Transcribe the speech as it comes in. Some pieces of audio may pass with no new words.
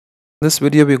In this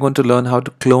video, we're going to learn how to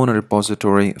clone a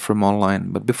repository from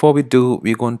online. But before we do,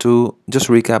 we're going to just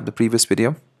recap the previous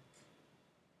video.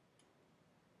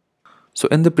 So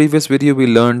in the previous video, we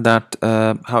learned that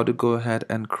how to go ahead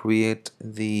and create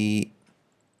the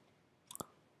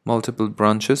multiple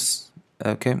branches.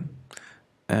 Okay,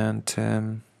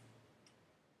 and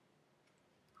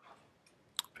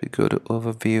we go to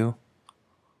overview,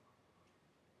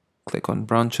 click on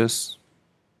branches,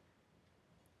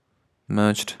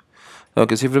 merged.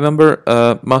 Okay, so if you remember,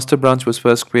 master branch was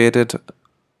first created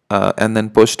and then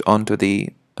pushed onto the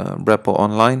repo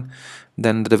online.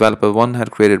 Then the developer 1 had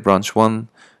created branch 1,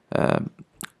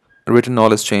 written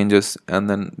all his changes, and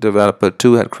then developer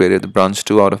 2 had created the branch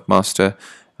 2 out of master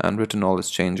and written all his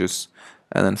changes.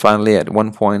 And then finally at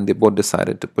one point they both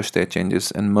decided to push their changes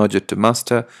and merge it to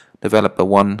master. Developer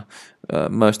 1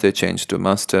 merged their change to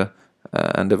master,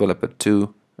 and developer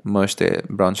 2 merged their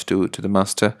branch 2 to the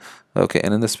master. Okay,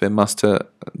 and in this way master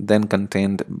then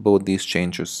contained both these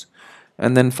changes.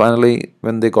 And then finally,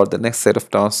 when they got the next set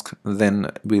of tasks, then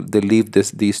they leave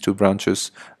these two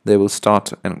branches. They will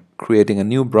start and creating a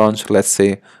new branch, let's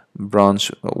say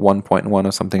branch 1.1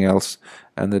 or something else,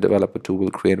 and the developer 2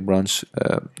 will create a branch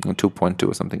 2.2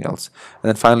 or something else. And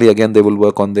then finally again they will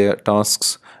work on their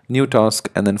tasks, new task,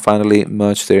 and then finally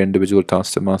merge their individual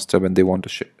tasks to master when they want to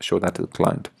show that to the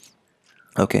client.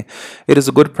 Okay, it is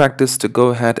a good practice to go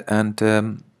ahead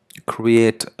and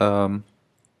create an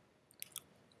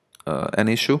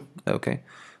issue. Okay,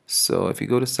 so if you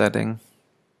go to setting,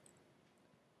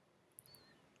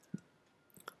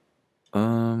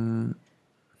 alright,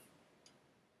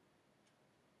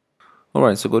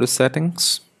 so go to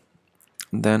settings,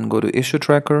 then go to issue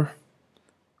tracker,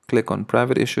 click on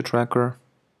private issue tracker.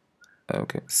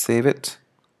 Okay, save it,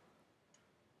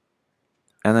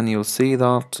 and then you'll see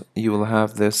that you will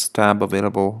have this tab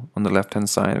available on the left hand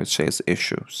side which says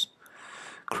issues.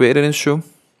 Create an issue.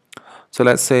 So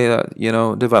let's say that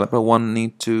developer 1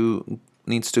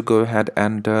 needs to go ahead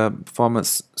and perform a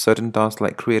certain task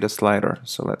like create a slider.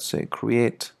 So let's say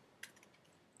create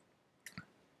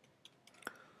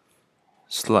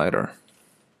slider.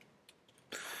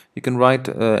 You can write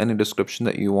any description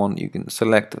that you want. You can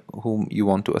select whom you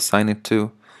want to assign it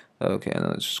to. Okay, and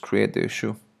let's just create the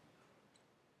issue.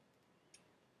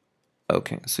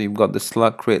 Okay, so you've got this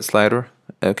create slider.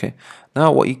 Okay,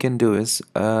 now what you can do is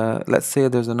let's say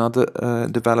there's another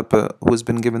developer who's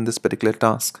been given this particular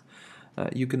task.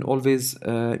 You can always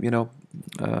add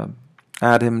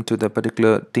him to the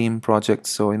particular team project.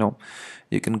 So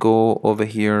you can go over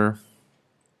here,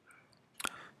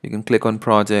 you can click on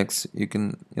projects, you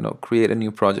can create a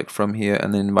new project from here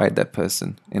and then invite that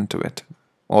person into it.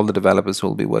 All the developers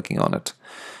will be working on it.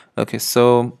 Okay,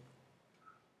 so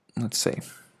let's see.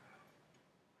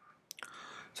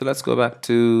 So let's go back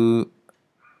to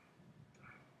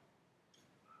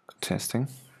testing.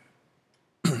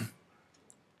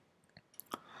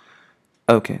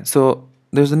 Okay, so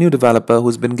there's a new developer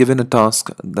who's been given a task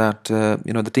that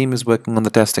the team is working on the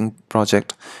testing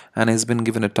project, and has been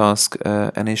given a task.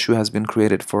 An issue has been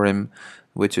created for him,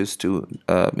 which is to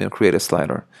create a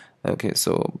slider. Okay,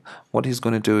 so what he's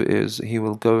going to do is he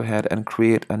will go ahead and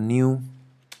create a new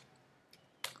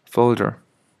folder,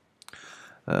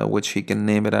 which he can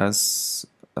name it as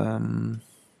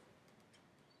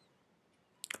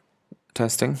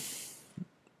testing.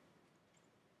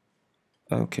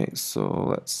 Okay, so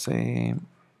let's say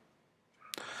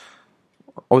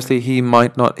obviously he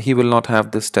will not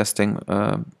have this testing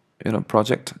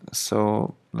project,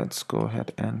 so let's go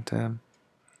ahead and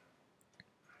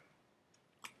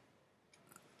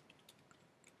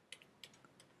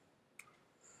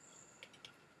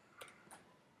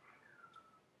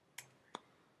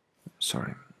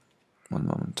sorry, one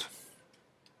moment.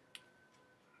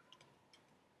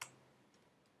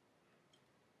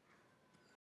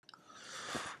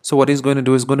 So what he's going to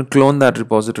do is going to clone that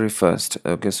repository first.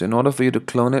 Okay, so in order for you to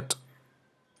clone it,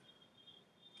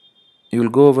 you will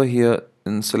go over here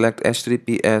and select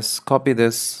HTTPS, copy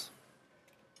this,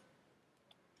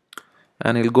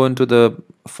 and he'll go into the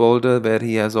folder where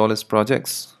he has all his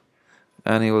projects,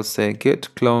 and he will say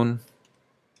git clone,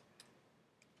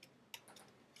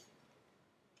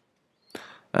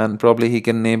 and probably he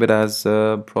can name it as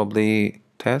probably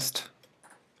test.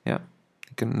 Yeah,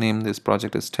 you can name this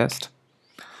project as test.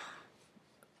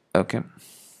 Okay,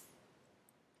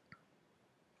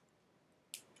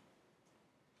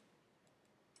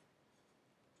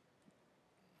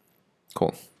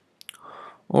 cool.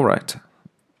 All right,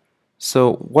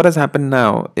 so what has happened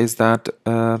now is that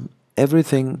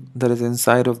everything that is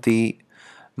inside of the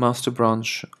master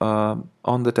branch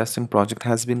on the testing project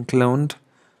has been cloned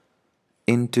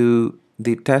into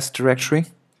the test directory.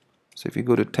 So if you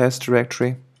go to test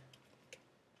directory,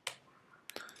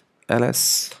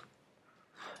 ls,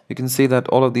 you can see that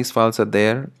all of these files are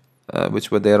there,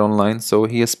 which were there online. So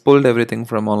he has pulled everything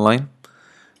from online,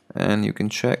 and you can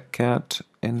check cat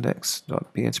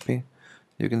index.php.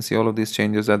 You can see all of these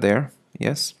changes are there.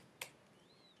 Yes.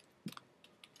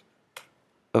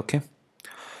 Okay.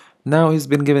 Now he's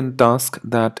been given a task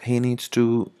that he needs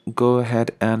to go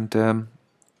ahead and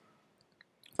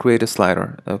create a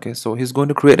slider. Okay, so he's going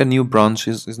to create a new branch.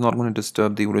 He's not going to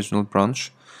disturb the original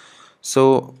branch.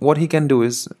 So what he can do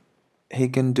is he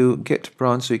can do git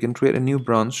branch. So he can create a new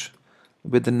branch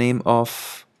with the name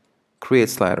of create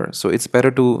slider. So it's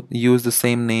better to use the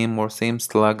same name or same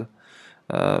slug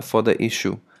for the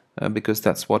issue, because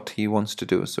that's what he wants to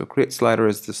do. So create slider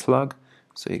is the slug,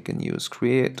 so you can use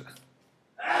create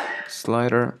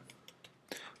slider.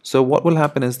 So what will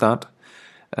happen is that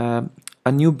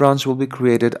a new branch will be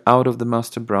created out of the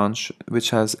master branch,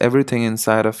 which has everything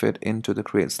inside of it into the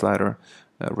create slider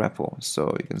repo.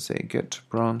 So you can say git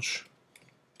branch,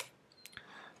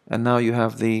 and now you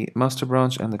have the master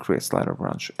branch and the create slider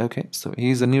branch. Okay, so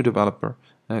he's a new developer.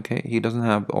 Okay, he doesn't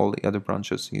have all the other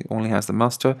branches. He only has the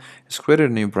master. He's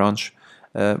created a new branch,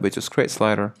 which is create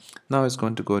slider. Now he's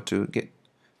going to go to git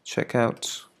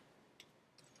checkout.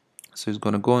 So he's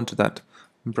going to go into that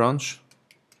branch,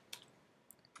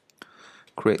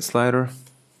 create slider,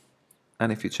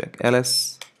 and if you check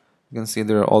ls, you can see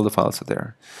there are all the files are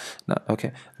there. Now,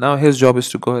 okay, now his job is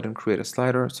to go ahead and create a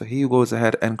slider. So he goes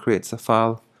ahead and creates a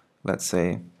file. Let's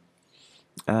say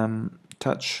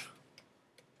touch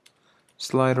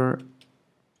slider.php,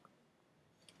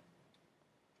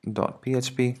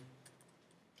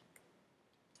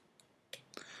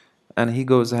 and he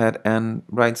goes ahead and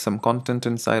writes some content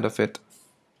inside of it.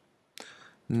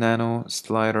 Nano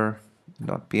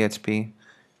slider.php.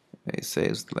 He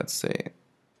says, let's say,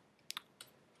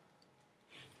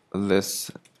 this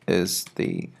is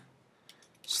the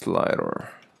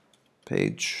slider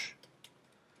page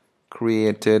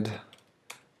created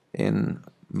in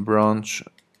branch,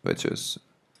 which is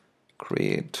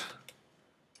create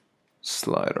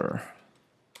slider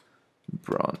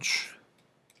branch.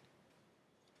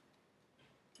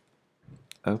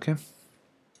 Okay.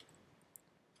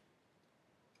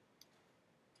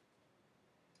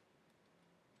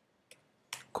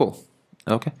 Cool.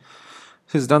 Okay.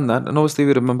 He's done that, and obviously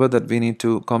we remember that we need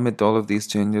to commit all of these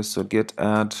changes. So git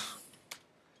add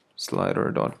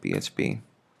slider.php.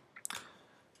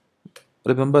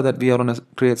 Remember that we are on a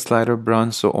create slider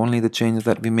branch, so only the changes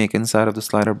that we make inside of the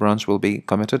slider branch will be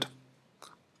committed.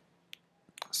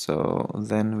 So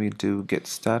then we do git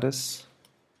status,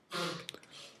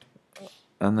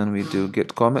 and then we do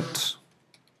git commit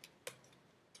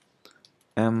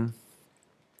m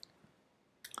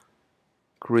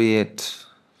create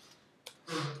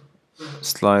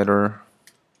slider.php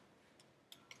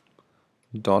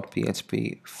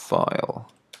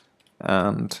file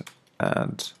and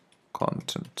add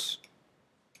content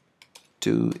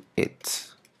to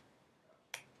it.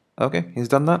 Okay, he's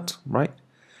done that, right?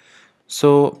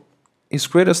 So he's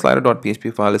created a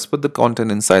slider.php file, he's put the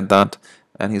content inside that,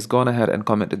 and he's gone ahead and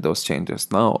committed those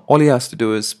changes. Now all he has to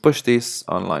do is push these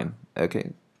online.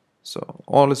 Okay, so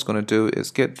all it's going to do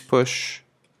is git push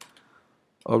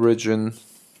origin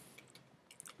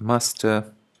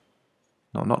master,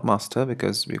 no, not master,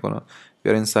 because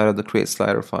we're inside of the create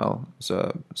slider file.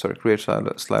 So sorry, create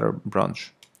slider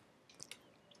branch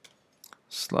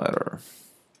slider,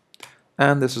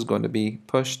 and this is going to be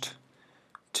pushed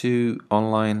to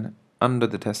online under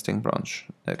the testing branch.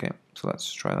 Okay, so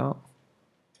let's try that out.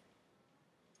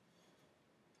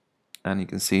 And you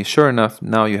can see, sure enough,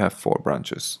 now you have 4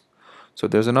 branches. So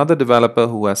there's another developer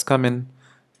who has come in,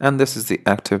 and this is the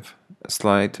active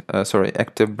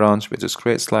active branch, which is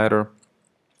create slider.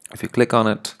 If you click on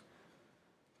it,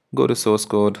 go to source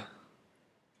code,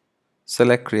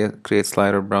 select create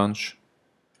slider branch,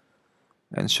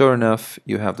 and sure enough,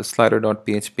 you have the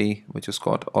slider.php, which has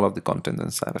got all of the content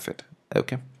inside of it.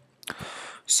 Okay.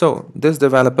 So this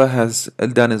developer has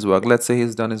done his work. Let's say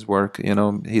he's done his work.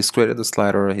 He's created the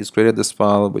slider, he's created this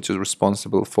file, which is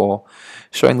responsible for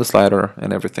showing the slider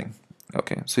and everything.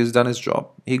 Okay, so he's done his job.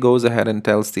 He goes ahead and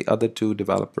tells the other 2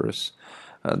 developers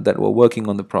that were working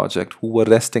on the project, who were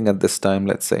resting at this time,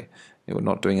 let's say, they were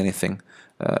not doing anything.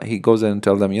 He goes in and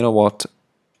tells them, you know what,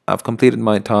 I've completed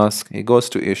my task. He goes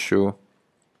to issue,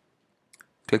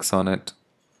 clicks on it,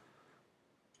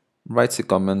 writes a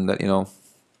comment that,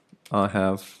 I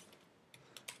have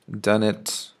done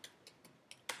it,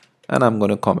 and I'm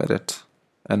going to commit it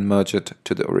and merge it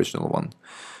to the original one.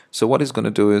 So what he's going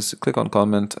to do is click on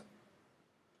comment,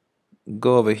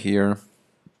 go over here,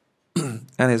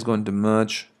 and he's going to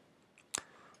merge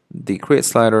the create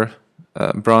slider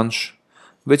branch,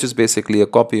 which is basically a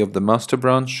copy of the master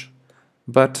branch,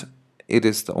 but it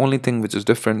is the only thing which is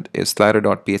different is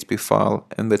slider.php file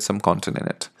and with some content in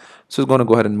it. So it's going to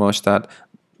go ahead and merge that.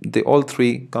 They all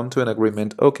three come to an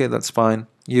agreement. Okay, that's fine.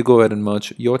 You go ahead and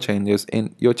merge your changes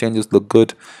in. Your changes look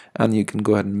good, and you can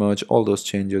go ahead and merge all those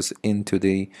changes into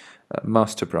the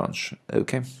master branch.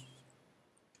 Okay.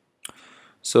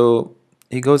 So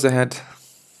he goes ahead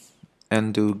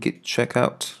and do git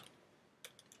checkout.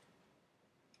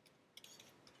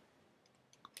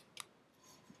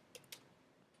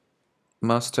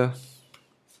 Master.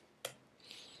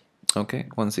 Okay,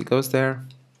 once he goes there,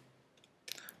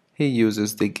 he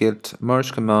uses the git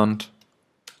merge command,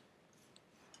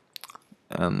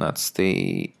 and that's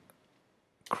the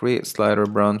create slider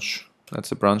branch. That's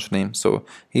the branch name. So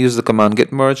he uses the command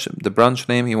git merge, the branch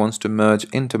name he wants to merge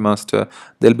into master.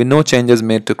 There'll be no changes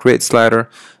made to create slider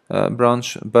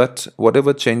branch, but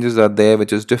whatever changes are there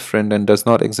which is different and does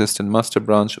not exist in master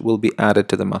branch will be added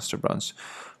to the master branch.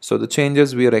 So the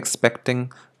changes, we are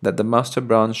expecting that the master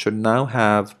branch should now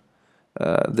have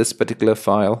this particular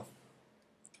file,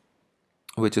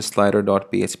 which is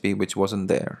slider.php, which wasn't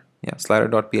there. Yeah,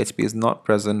 slider.php is not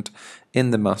present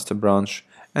in the master branch,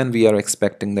 and we are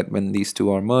expecting that when these two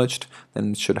are merged,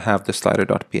 then it should have the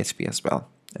slider.php as well.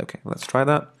 Okay, let's try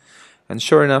that. And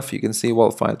sure enough, you can see,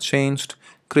 well, file changed,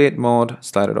 create mod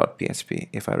slider.php.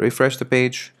 If I refresh the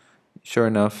page, sure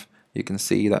enough, you can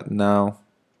see that now,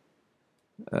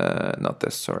 not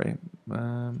this, sorry.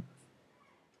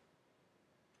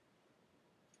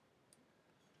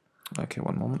 Okay,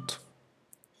 one moment.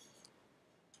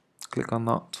 Click on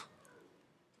that.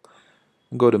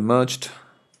 Go to merged,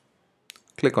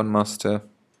 click on master,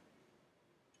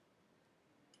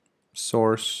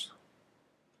 source,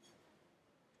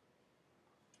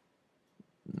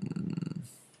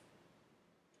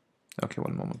 okay,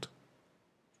 one moment.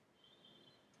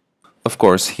 Of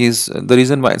course, the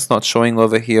reason why it's not showing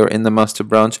over here in the master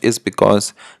branch is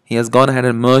because he has gone ahead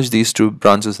and merged these two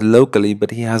branches locally,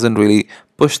 but he hasn't really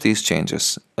pushed these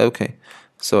changes. Okay,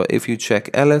 so if you check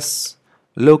ls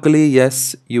locally,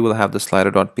 yes, you will have the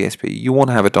slider.php. You won't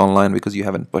have it online because you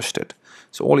haven't pushed it.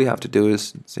 So all you have to do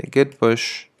is say git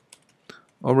push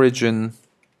origin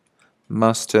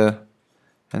master,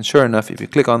 and sure enough, if you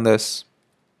click on this,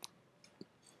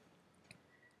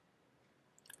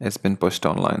 it's been pushed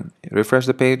online. Refresh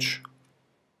the page.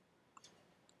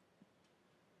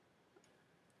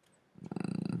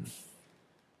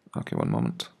 Okay, one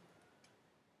moment.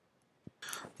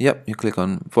 Yep, you click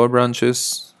on 4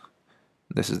 branches.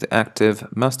 This is the active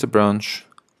master branch.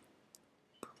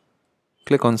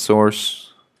 Click on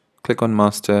source, click on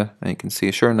master, and you can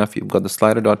see, sure enough, you've got the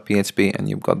slider.php and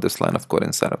you've got this line of code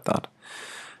inside of that.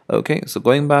 Okay, so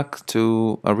going back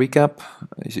to a recap,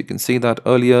 as you can see that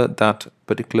earlier that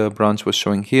particular branch was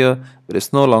showing here, but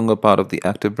it's no longer part of the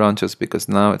active branches because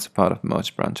now it's a part of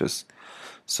merged branches.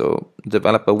 So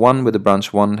developer 1 with the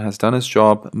branch 1 has done his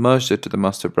job, merged it to the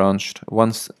master branch.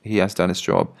 Once he has done his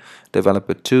job,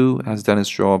 developer 2 has done his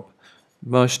job,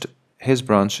 merged his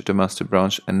branch to master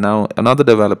branch, and now another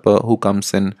developer who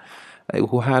comes in,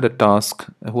 who had a task,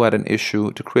 who had an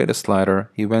issue to create a slider,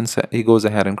 he goes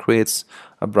ahead and creates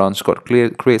a branch called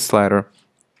create slider,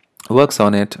 works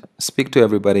on it, speak to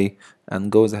everybody,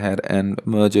 and goes ahead and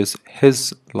merges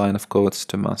his line of codes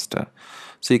to master.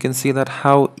 So you can see that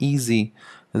how easy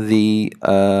the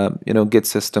Git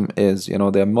system is.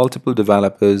 There are multiple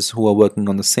developers who are working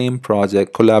on the same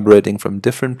project, collaborating from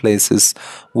different places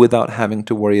without having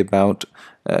to worry about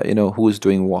who is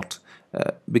doing what,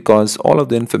 because all of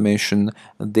the information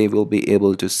they will be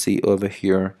able to see over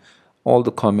here. All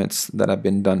the commits that have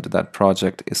been done to that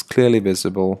project is clearly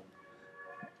visible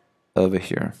over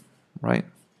here, right?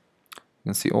 You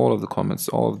can see all of the comments,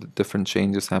 all of the different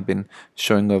changes have been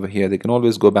showing over here. They can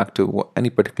always go back to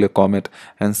any particular comment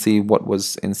and see what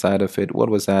was inside of it, what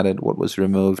was added, what was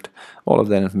removed. All of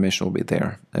that information will be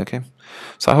there. Okay,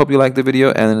 so I hope you liked the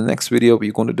video, and in the next video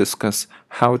we're going to discuss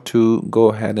how to go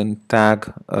ahead and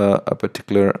tag a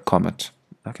particular comment.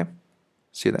 Okay,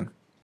 see you then.